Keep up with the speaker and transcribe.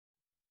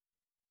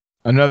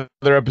Another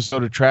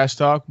episode of Trash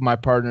Talk. My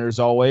partner, as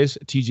always,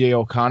 TJ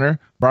O'Connor,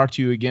 brought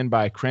to you again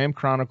by Cram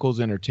Chronicles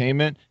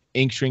Entertainment,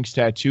 Ink Shrinks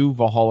Tattoo,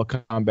 Valhalla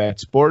Combat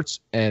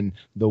Sports, and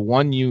the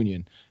One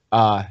Union.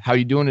 How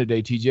you doing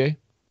today, TJ?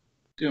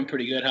 Doing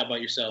pretty good. How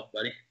about yourself,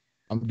 buddy?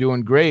 I'm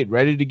doing great.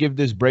 Ready to give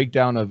this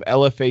breakdown of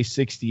LFA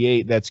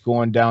 68 that's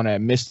going down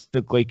at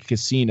Mystic Lake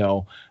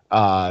Casino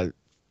Friday,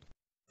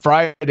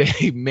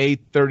 May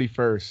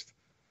 31st.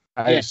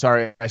 Yeah.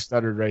 Sorry, I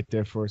stuttered right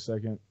there for a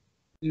second.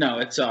 No,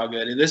 it's all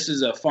good. This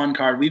is a fun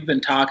card. We've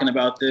been talking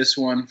about this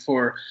one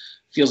for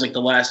feels like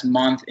the last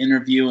month,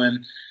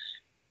 interviewing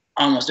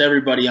almost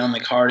everybody on the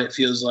card, it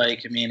feels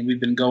like. I mean, we've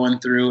been going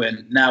through,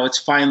 and now it's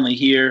finally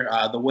here.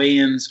 The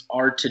weigh-ins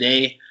are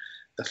today.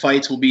 The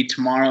fights will be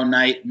tomorrow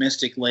night,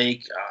 Mystic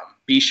Lake.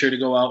 Be sure to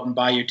go out and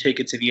buy your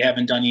tickets if you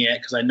haven't done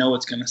yet, because I know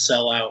it's going to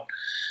sell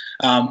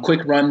out.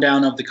 Quick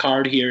rundown of the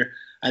card here.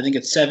 I think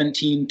it's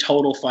 17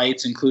 total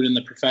fights, including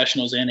the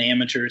professionals and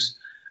amateurs.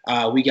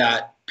 We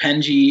got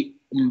Penji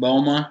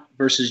Mboma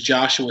versus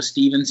Joshua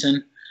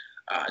Stevenson.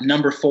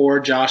 Number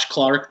 4, Josh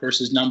Clark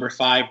versus number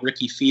 5,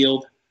 Ricky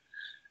Field.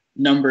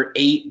 Number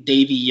 8,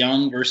 Davey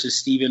Young versus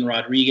Steven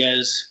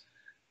Rodriguez.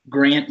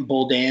 Grant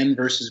Boldan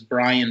versus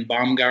Brian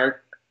Baumgart.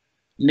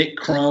 Nick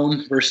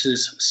Crone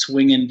versus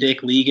Swingin'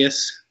 Dick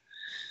Legas.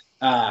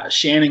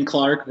 Shannon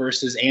Clark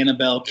versus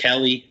Annabelle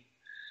Kelly.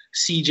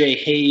 CJ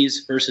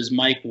Hayes versus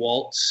Mike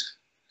Waltz.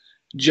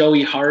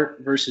 Joey Hart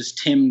versus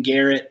Tim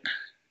Garrett.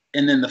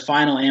 And then the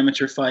final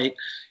amateur fight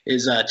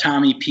is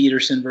Tommy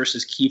Peterson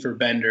versus Kiefer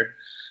Bender.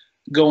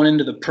 Going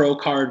into the pro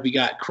card, we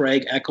got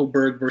Craig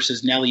Eckelberg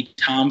versus Nelly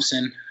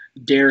Thompson,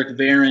 Derek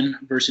Varon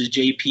versus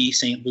JP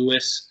St.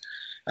 Louis,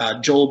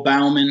 Joel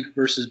Bauman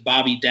versus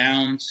Bobby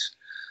Downs,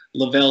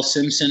 Lavelle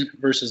Simpson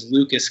versus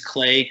Lucas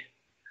Clay,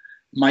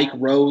 Mike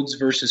Rhodes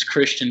versus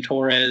Christian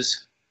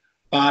Torres,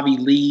 Bobby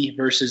Lee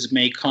versus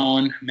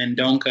Macon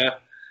Mendonca,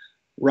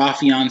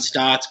 Rafion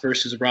Stotts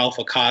versus Ralph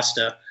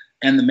Acosta,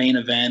 and the main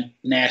event,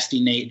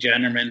 Nasty Nate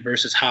Jennerman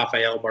versus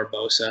Rafael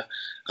Barbosa.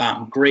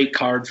 Great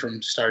card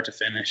from start to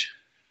finish.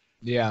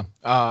 Yeah.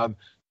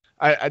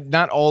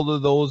 Not all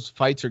of those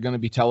fights are going to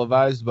be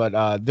televised,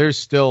 but there's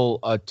still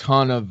a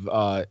ton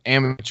of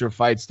amateur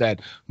fights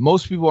that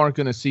most people aren't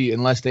going to see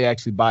unless they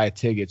actually buy a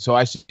ticket. So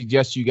I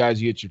suggest you guys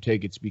get your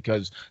tickets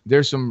because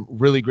there's some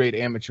really great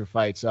amateur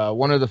fights.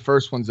 One of the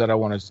first ones that I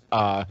want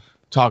to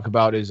talk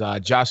about is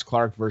Josh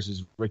Clark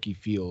versus Ricky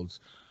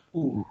Fields.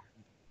 Ooh.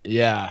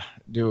 Yeah,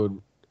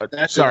 dude.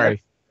 That's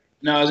sorry.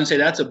 No, I was going to say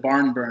that's a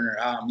barn burner.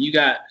 You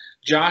got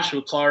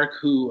Joshua Clark,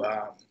 who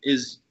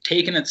is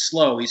taking it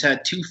slow. He's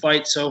had 2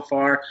 fights so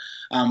far,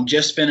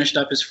 just finished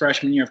up his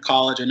freshman year of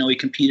college. I know he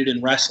competed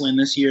in wrestling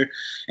this year,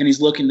 and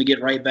he's looking to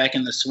get right back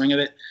in the swing of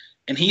it.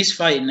 And he's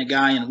fighting a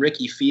guy in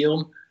Ricky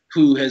Field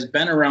who has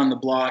been around the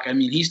block. I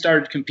mean, he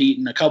started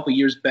competing a couple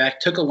years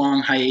back, took a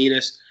long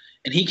hiatus,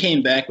 and he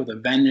came back with a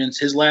vengeance.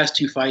 His last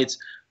 2 fights,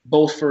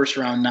 both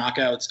first-round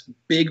knockouts,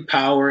 big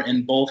power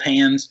in both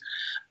hands.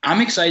 I'm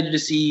excited to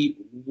see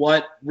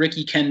what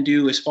Ricky can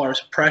do as far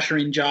as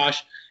pressuring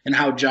Josh and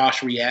how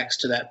Josh reacts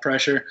to that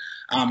pressure.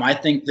 I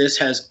think this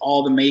has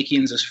all the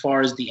makings as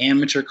far as the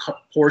amateur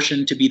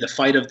portion to be the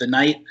fight of the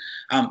night,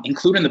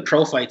 including the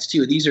pro fights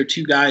too. These are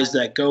 2 guys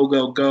that go,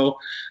 go, go.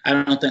 I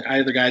don't think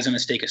either guy's going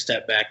to take a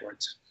step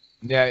backwards.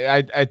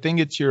 Yeah, I think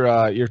it's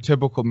your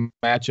typical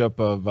matchup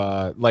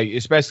of like,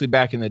 especially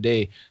back in the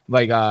day,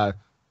 like a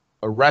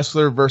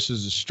wrestler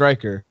versus a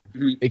striker,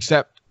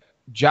 except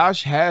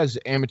Josh has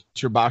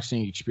amateur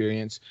boxing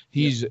experience.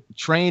 He's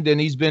trained and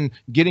he's been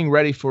getting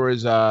ready for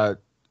his to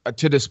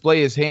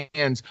display his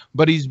hands,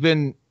 but he's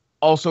been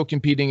also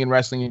competing in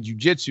wrestling and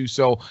jiu-jitsu,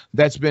 so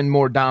that's been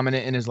more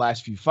dominant in his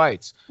last few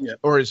fights,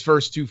 or his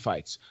first 2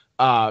 fights.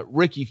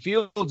 Ricky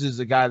Fields is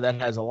a guy that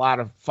has a lot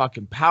of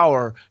fucking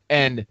power,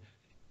 and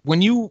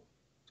when you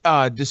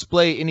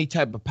display any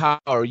type of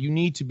power, you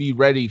need to be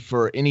ready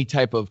for any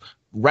type of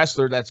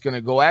wrestler that's going to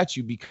go at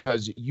you,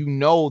 because you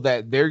know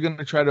that they're going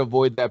to try to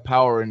avoid that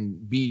power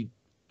and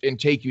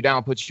take you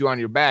down, put you on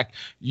your back.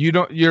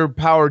 Your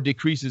power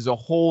decreases a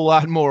whole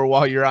lot more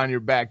while you're on your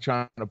back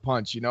trying to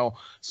punch,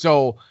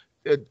 So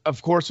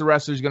of course the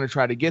wrestler's going to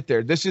try to get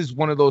there. This is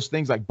one of those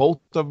things, like, both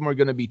of them are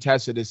going to be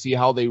tested to see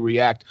how they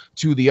react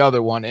to the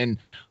other one. And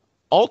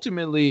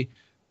ultimately,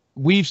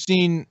 we've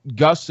seen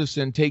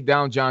Gustafsson take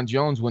down John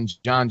Jones when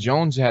John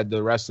Jones had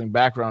the wrestling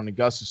background and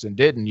Gustafsson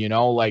didn't,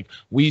 like,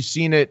 we've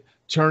seen it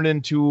turn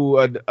into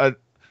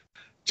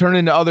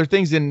other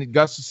things. And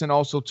Gustafsson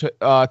also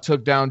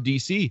took down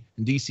DC,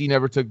 and DC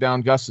never took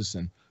down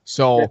Gustafsson.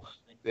 So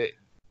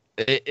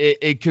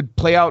it could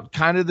play out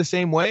kind of the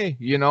same way,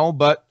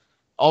 but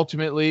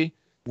ultimately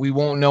we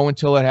won't know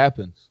until it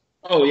happens.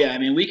 Oh, yeah. I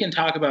mean, we can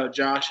talk about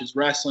Josh's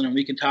wrestling and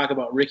we can talk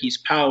about Ricky's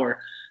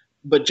power,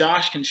 but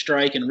Josh can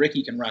strike and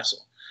Ricky can wrestle.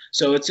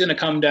 So it's going to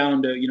come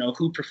down to,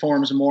 who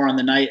performs more on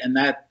the night. And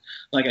that,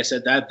 like I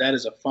said, that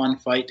is a fun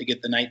fight to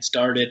get the night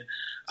started.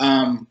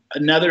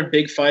 Another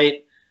big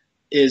fight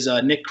is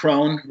Nick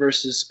Crone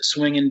versus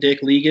Swingin'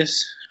 Dick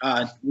Legas.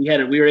 We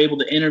were able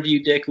to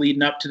interview Dick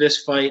leading up to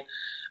this fight.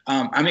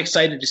 I'm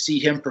excited to see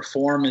him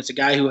perform. It's a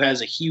guy who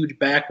has a huge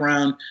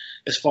background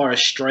as far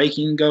as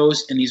striking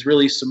goes, and he's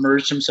really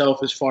submerged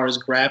himself as far as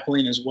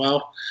grappling as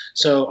well.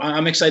 So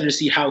I'm excited to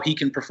see how he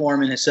can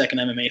perform in his second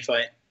MMA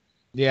fight.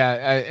 Yeah,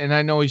 and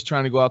I know he's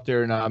trying to go out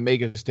there and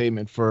make a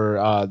statement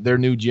for their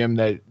new gym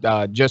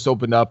that just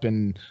opened up,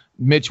 and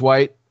Mitch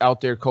White out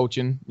there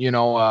coaching.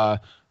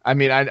 I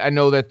mean, I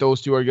know that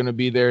those two are going to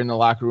be there in the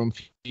locker room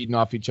feeding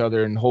off each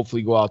other and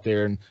hopefully go out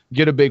there and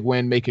get a big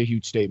win, make a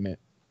huge statement.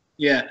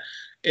 Yeah.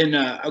 And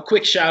a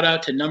quick shout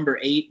out to number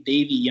 8,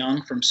 Davey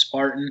Young from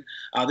Spartan.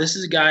 This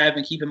is a guy I've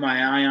been keeping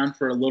my eye on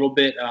for a little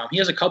bit. He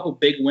has a couple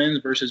big wins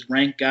versus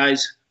ranked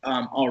guys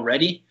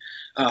already.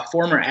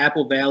 Former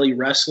Apple Valley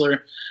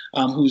wrestler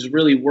who's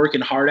really working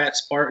hard at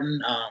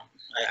Spartan.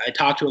 I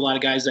talk to a lot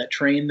of guys that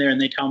train there, and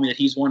they tell me that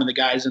he's one of the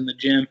guys in the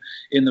gym,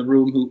 in the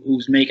room,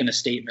 who's making a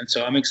statement.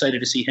 So I'm excited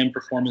to see him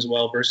perform as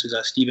well versus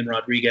Steven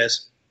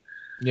Rodriguez.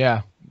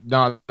 Yeah,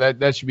 no,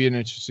 that should be an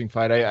interesting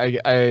fight.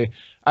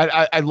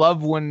 I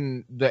love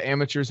when the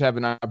amateurs have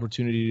an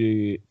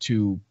opportunity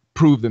to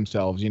prove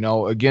themselves,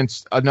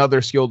 against another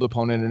skilled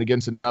opponent and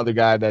against another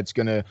guy that's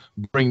going to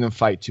bring them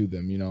fight to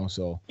them,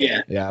 So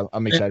yeah,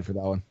 I'm excited for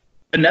that one.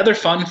 Another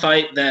fun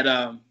fight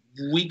that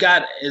we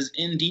got as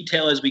in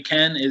detail as we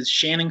can is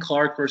Shannon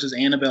Clark versus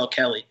Annabelle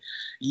Kelly.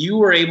 You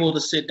were able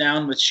to sit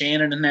down with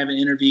Shannon and have an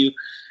interview,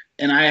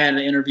 and I had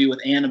an interview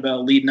with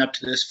Annabelle leading up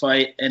to this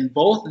fight, and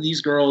both of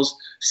these girls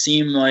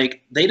seem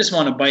like they just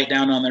want to bite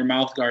down on their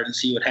mouth guard and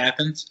see what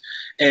happens.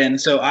 And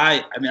so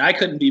I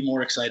couldn't be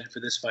more excited for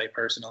this fight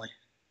personally.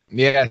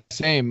 Yeah,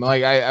 same.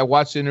 Like I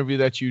watched the interview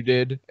that you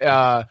did.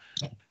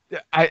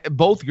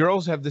 Both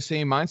girls have the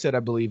same mindset, I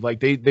believe. Like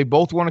they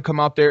both want to come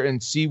out there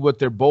and see what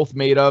they're both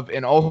made of,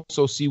 and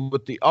also see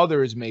what the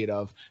other is made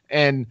of,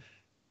 and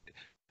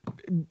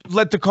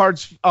let the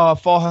cards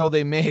fall how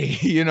they may.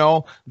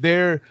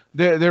 They're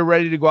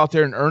ready to go out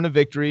there and earn a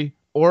victory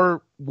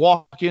or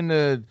walk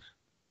into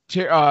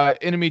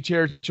enemy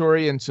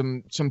territory and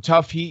some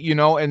tough heat.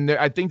 And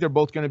I think they're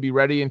both going to be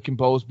ready and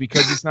composed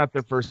because it's not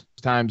their first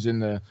times in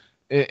the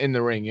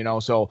ring.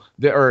 So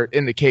they're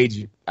in the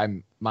cage.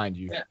 Mind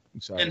you. Yeah.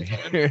 Sorry.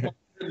 And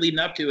leading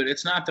up to it,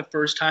 it's not the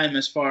first time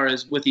as far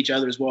as with each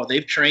other as well.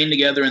 They've trained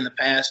together in the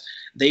past.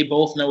 They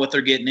both know what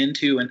they're getting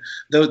into, and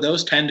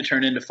those tend to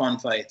turn into fun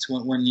fights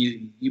when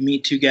you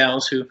meet two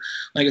gals who,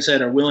 like I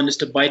said, are willing just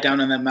to bite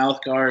down on that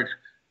mouth guard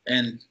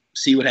and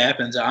see what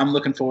happens. I'm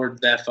looking forward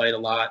to that fight a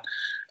lot.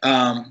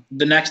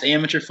 The next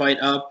amateur fight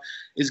up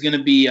is going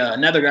to be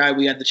another guy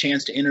we had the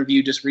chance to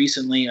interview just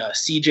recently,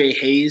 CJ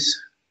Hayes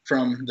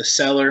from The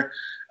Cellar.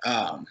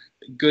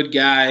 Good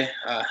guy,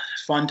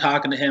 fun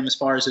talking to him as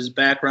far as his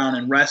background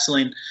in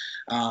wrestling,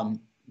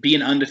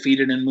 being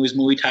undefeated in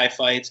Muay Thai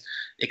fights,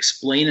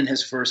 explaining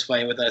his first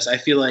fight with us. I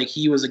feel like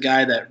he was a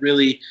guy that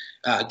really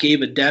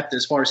gave a depth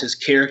as far as his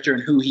character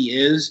and who he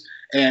is.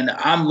 And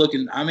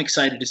I'm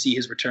excited to see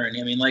his return.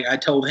 I mean, like I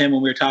told him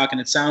when we were talking,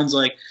 it sounds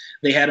like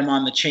they had him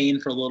on the chain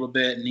for a little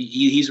bit, and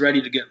he's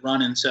ready to get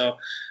running. So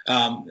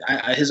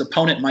his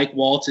opponent, Mike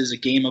Waltz, is a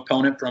game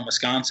opponent from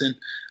Wisconsin.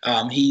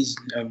 He's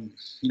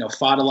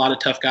fought a lot of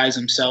tough guys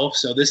himself.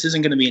 So this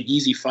isn't going to be an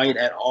easy fight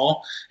at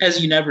all,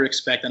 as you never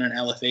expect on an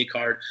LFA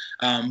card.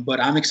 But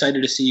I'm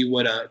excited to see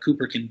what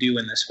Cooper can do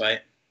in this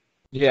fight.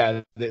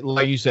 Yeah,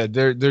 like you said,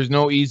 there's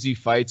no easy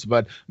fights,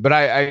 but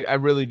I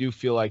really do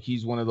feel like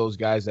he's one of those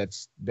guys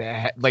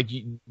that like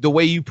the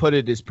way you put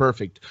it is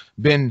perfect.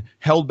 Been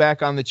held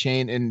back on the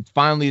chain and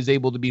finally is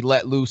able to be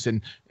let loose,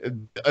 and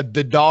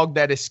the dog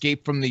that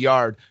escaped from the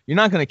yard, you're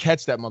not going to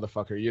catch that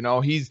motherfucker.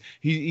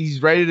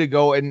 He's ready to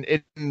go, and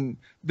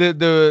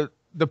the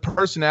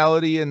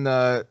personality and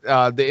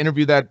the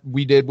interview that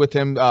we did with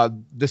him,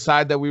 the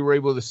side that we were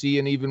able to see,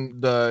 and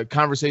even the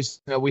conversation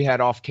that we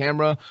had off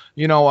camera,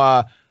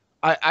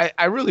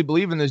 I really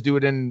believe in this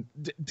dude, and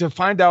to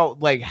find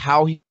out like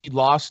how he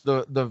lost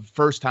the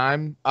first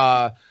time,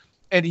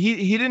 and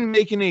he didn't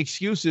make any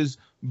excuses,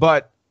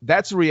 but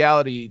that's a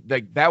reality.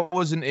 Like that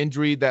was an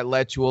injury that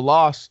led to a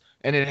loss,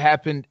 and it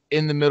happened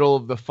in the middle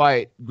of the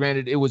fight.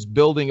 Granted, it was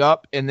building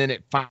up, and then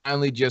it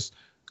finally just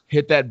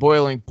hit that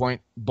boiling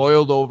point,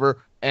 boiled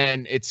over,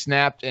 and it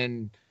snapped,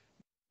 and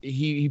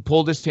he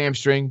pulled his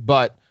hamstring,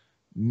 but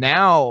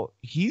now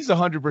he's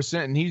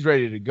 100% and he's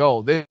ready to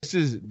go. This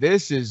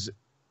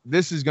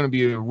is going to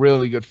be a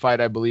really good fight,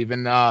 I believe.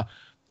 And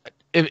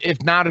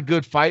if not a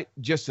good fight,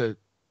 just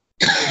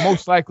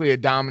most likely a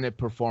dominant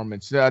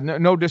performance.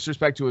 No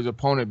disrespect to his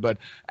opponent, but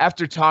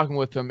after talking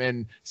with him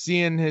and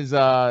seeing his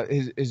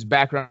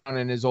background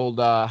and his old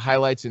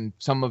highlights and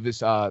some of his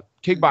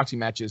kickboxing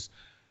matches,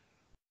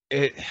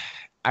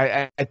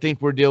 I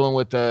think we're dealing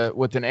with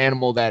an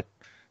animal that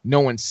no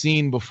one's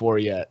seen before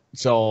yet.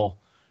 So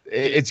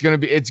it's gonna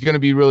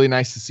be really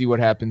nice to see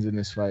what happens in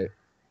this fight.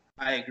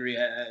 I agree.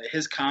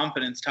 His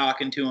confidence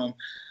talking to him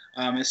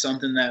is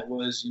something that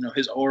was,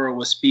 his aura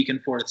was speaking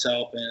for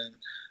itself. And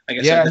like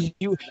I said,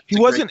 he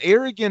wasn't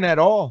arrogant at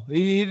all.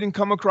 He didn't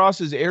come across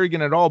as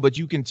arrogant at all, but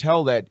you can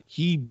tell that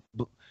he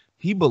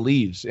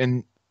believes,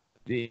 and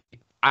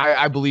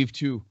I believe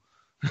too.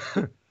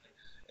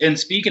 And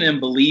speaking and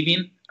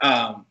believing,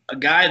 A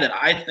guy that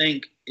I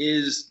think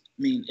is,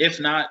 I mean, if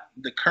not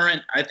the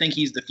current, I think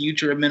he's the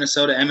future of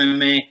Minnesota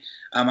MMA.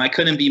 I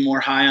couldn't be more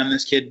high on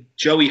this kid.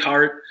 Joey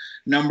Hart,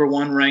 number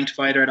 1 ranked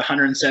fighter at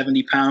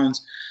 170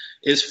 pounds,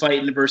 is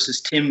fighting versus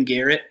Tim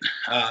Garrett.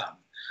 I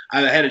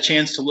had a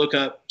chance to look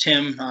up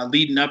Tim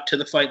leading up to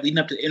the fight, leading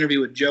up to the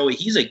interview with Joey.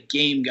 He's a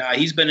game guy.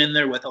 He's been in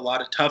there with a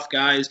lot of tough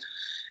guys,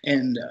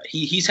 and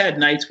he's had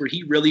nights where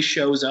he really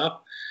shows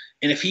up.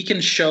 And if he can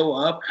show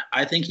up,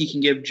 I think he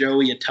can give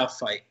Joey a tough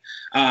fight.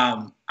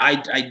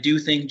 I do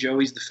think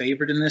Joey's the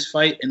favorite in this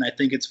fight, and I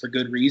think it's for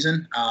good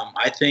reason.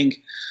 I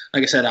think,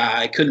 like I said,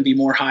 I couldn't be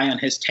more high on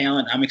his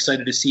talent. I'm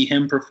excited to see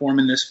him perform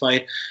in this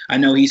fight. I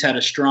know he's had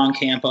a strong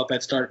camp up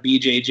at Start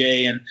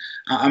BJJ, and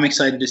I'm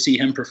excited to see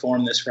him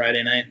perform this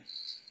Friday night.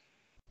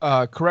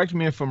 Correct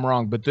me if I'm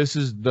wrong, but this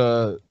is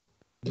the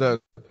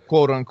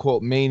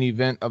quote-unquote main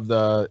event of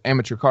the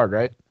amateur card,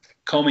 right?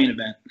 Co-main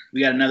event.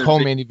 We got another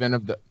co-main event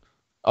of the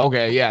 –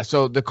 okay, yeah.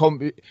 So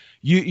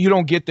you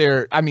don't get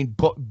there. I mean,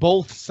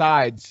 both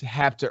sides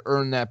have to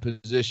earn that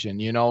position,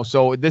 you know.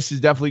 So this is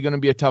definitely going to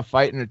be a tough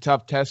fight and a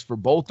tough test for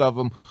both of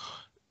them.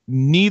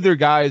 Neither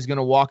guy is going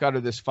to walk out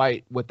of this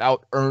fight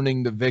without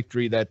earning the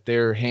victory that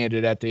they're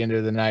handed at the end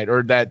of the night,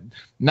 or that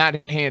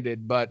not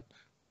handed, but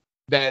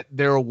that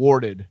they're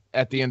awarded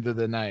at the end of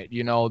the night.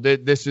 You know,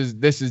 this is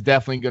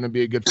definitely going to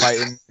be a good fight.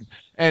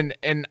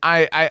 And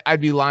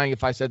I'd be lying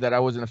if I said that I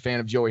wasn't a fan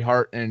of Joey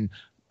Hart, and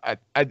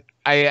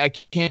I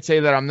can't say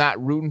that I'm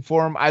not rooting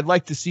for him. I'd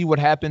like to see what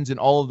happens in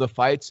all of the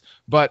fights,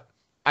 but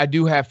I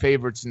do have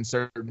favorites in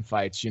certain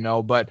fights, you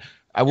know, but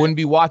I wouldn't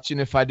be watching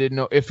if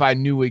I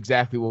knew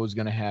exactly what was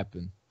going to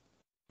happen.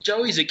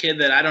 Joey's a kid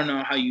that I don't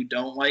know how you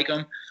don't like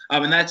him.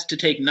 And that's to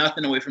take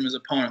nothing away from his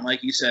opponent.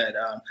 Like you said,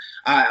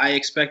 I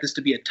expect this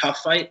to be a tough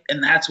fight,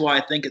 and that's why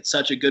I think it's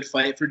such a good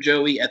fight for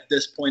Joey at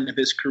this point of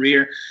his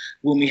career.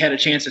 When we had a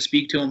chance to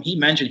speak to him, he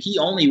mentioned he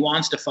only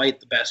wants to fight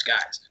the best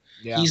guys.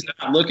 Yeah. He's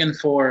not looking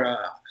for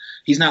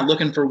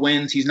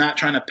wins. He's not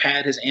trying to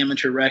pad his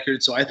amateur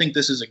record. So I think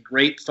this is a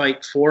great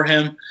fight for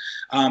him,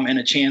 and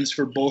a chance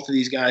for both of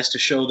these guys to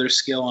show their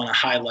skill on a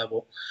high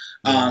level.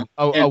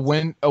 A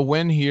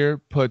win here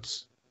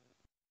puts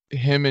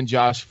him and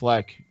Josh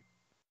Fleck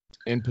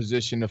in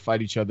position to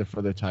fight each other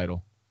for the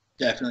title.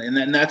 Definitely. And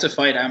then that's a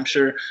fight I'm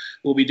sure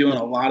we'll be doing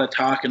a lot of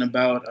talking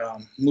about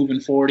moving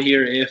forward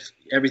here if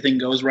everything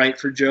goes right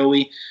for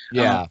Joey.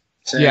 Yeah.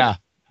 Yeah.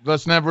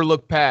 Let's never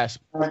look past.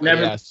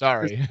 Yeah,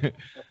 sorry.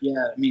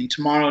 Yeah, I mean,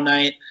 tomorrow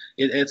night,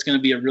 it's going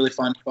to be a really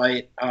fun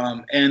fight.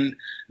 And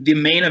the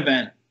main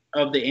event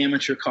of the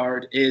amateur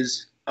card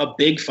is a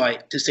big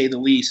fight, to say the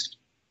least.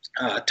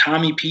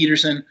 Tommy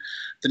Peterson,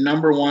 the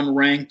number 1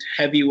 ranked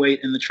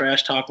heavyweight in the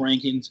Trash Talk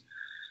rankings,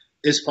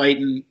 is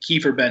fighting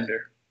Kiefer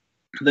Bender,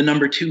 the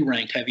number 2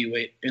 ranked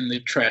heavyweight in the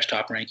Trash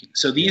Talk rankings.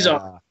 So these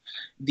are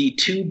the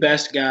 2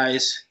 best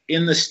guys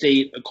in the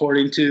state,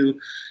 according to,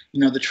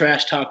 the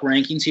Trash Talk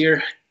rankings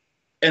here.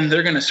 And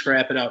they're going to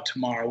scrap it out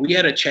tomorrow. We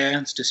had a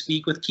chance to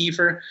speak with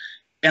Kiefer,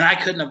 and I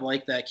couldn't have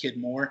liked that kid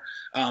more.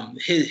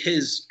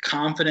 His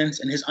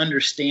confidence and his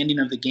understanding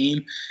of the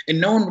game and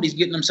knowing what he's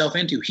getting himself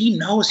into. He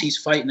knows he's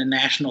fighting a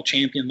national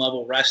champion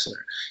level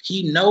wrestler.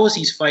 He knows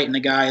he's fighting a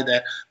guy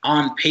that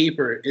on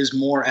paper is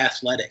more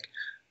athletic.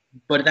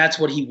 But that's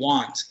what he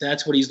wants.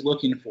 That's what he's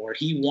looking for.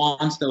 He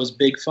wants those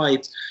big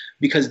fights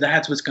because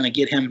that's what's going to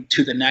get him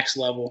to the next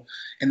level,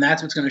 and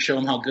that's what's going to show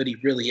him how good he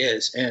really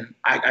is. And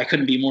I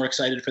couldn't be more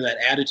excited for that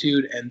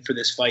attitude and for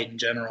this fight in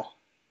general.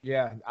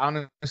 Yeah,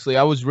 honestly,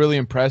 I was really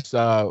impressed.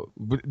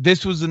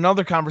 This was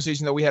another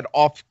conversation that we had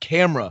off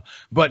camera,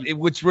 but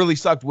which really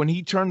sucked when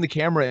he turned the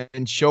camera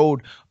and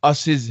showed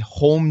us his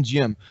home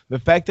gym. The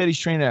fact that he's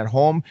training at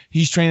home,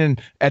 he's training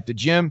at the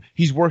gym,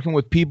 he's working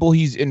with people,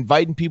 he's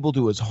inviting people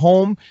to his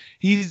home.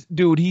 He's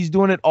doing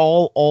it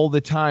all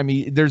the time.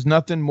 There's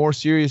nothing more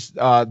serious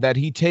that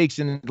he takes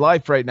in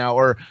life right now,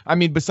 or I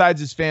mean, besides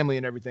his family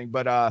and everything.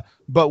 But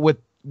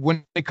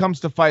when it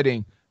comes to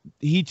fighting,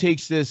 he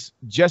takes this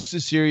just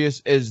as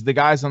serious as the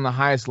guys on the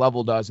highest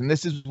level does, and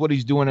this is what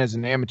he's doing as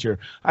an amateur.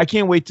 I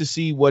can't wait to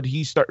see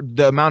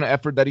the amount of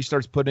effort that he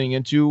starts putting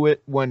into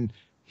it when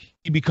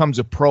he becomes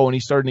a pro and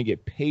he's starting to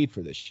get paid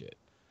for this shit.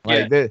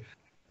 Like this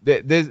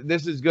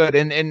is good,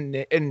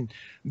 and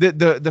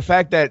the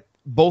fact that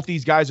both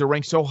these guys are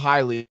ranked so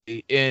highly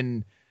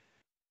in.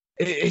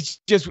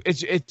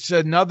 It's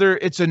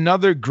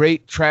another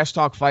great trash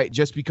talk fight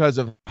just because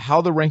of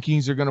how the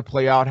rankings are going to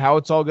play out, how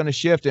it's all going to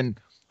shift, and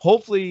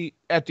hopefully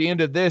at the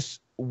end of this,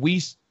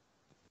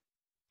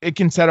 it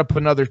can set up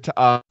another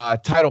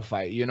title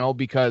fight,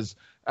 because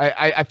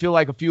I feel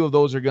like a few of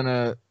those are going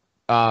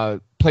to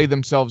play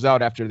themselves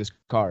out after this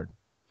card.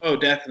 Oh,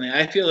 definitely.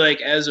 I feel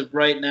like as of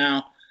right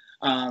now,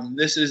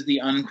 this is the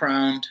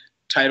uncrowned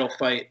title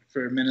fight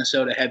for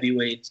Minnesota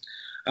heavyweights.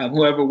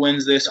 Whoever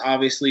wins this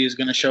obviously is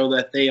going to show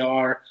that they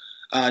are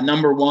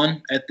number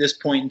 1 at this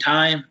point in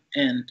time,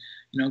 and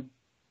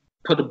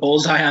put a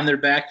bullseye on their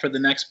back for the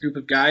next group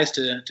of guys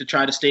to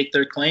try to stake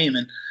their claim.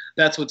 And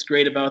that's what's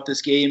great about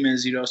this game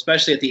is,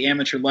 especially at the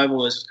amateur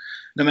level, is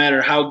no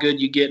matter how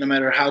good you get, no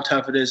matter how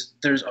tough it is,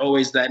 there's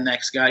always that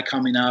next guy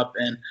coming up.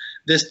 And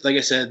this, like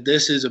I said,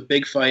 this is a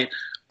big fight.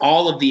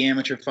 All of the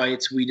amateur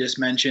fights we just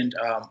mentioned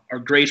are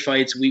great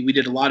fights. We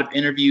did a lot of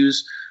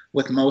interviews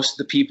with most of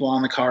the people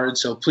on the card,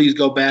 so please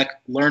go back,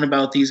 learn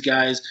about these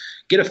guys,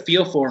 get a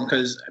feel for them,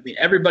 because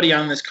everybody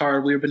on this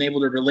card, we've been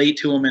able to relate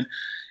to them, and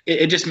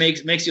it just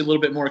makes you a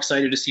little bit more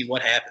excited to see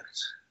what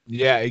happens.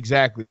 Yeah,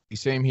 exactly.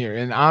 Same here.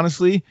 And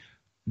honestly,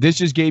 this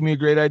just gave me a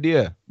great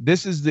idea.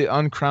 This is the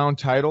uncrowned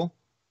title.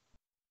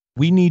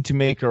 We need to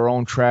make our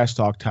own trash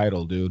talk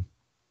title, dude.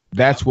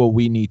 That's what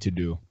we need to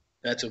do.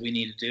 That's what we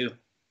need to do.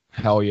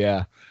 Hell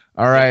yeah.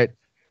 All right.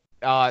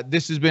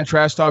 This has been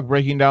Trash Talk,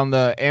 breaking down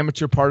the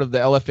amateur part of the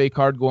LFA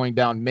card going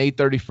down May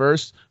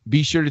 31st.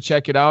 Be sure to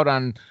check it out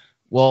on,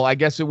 well, I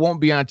guess it won't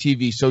be on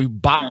TV. So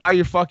buy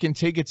your fucking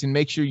tickets and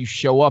make sure you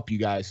show up, you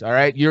guys. All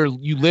right.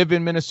 You live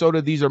in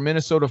Minnesota. These are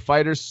Minnesota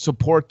fighters.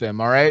 Support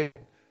them. All right.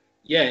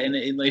 Yeah. And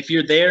if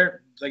you're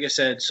there, like I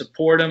said,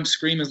 support them,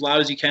 scream as loud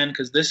as you can,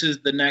 because this is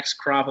the next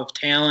crop of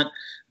talent.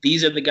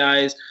 These are the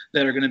guys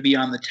that are going to be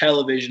on the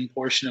television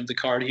portion of the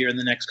card here in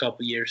the next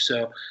couple of years.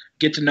 So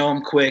get to know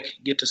them quick,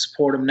 get to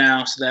support them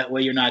now, so that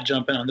way you're not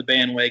jumping on the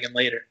bandwagon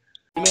later.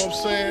 You know what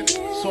I'm saying?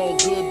 It's all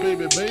good,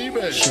 baby.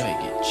 Shake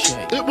it,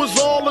 shake it. It was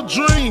all a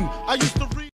dream. I used to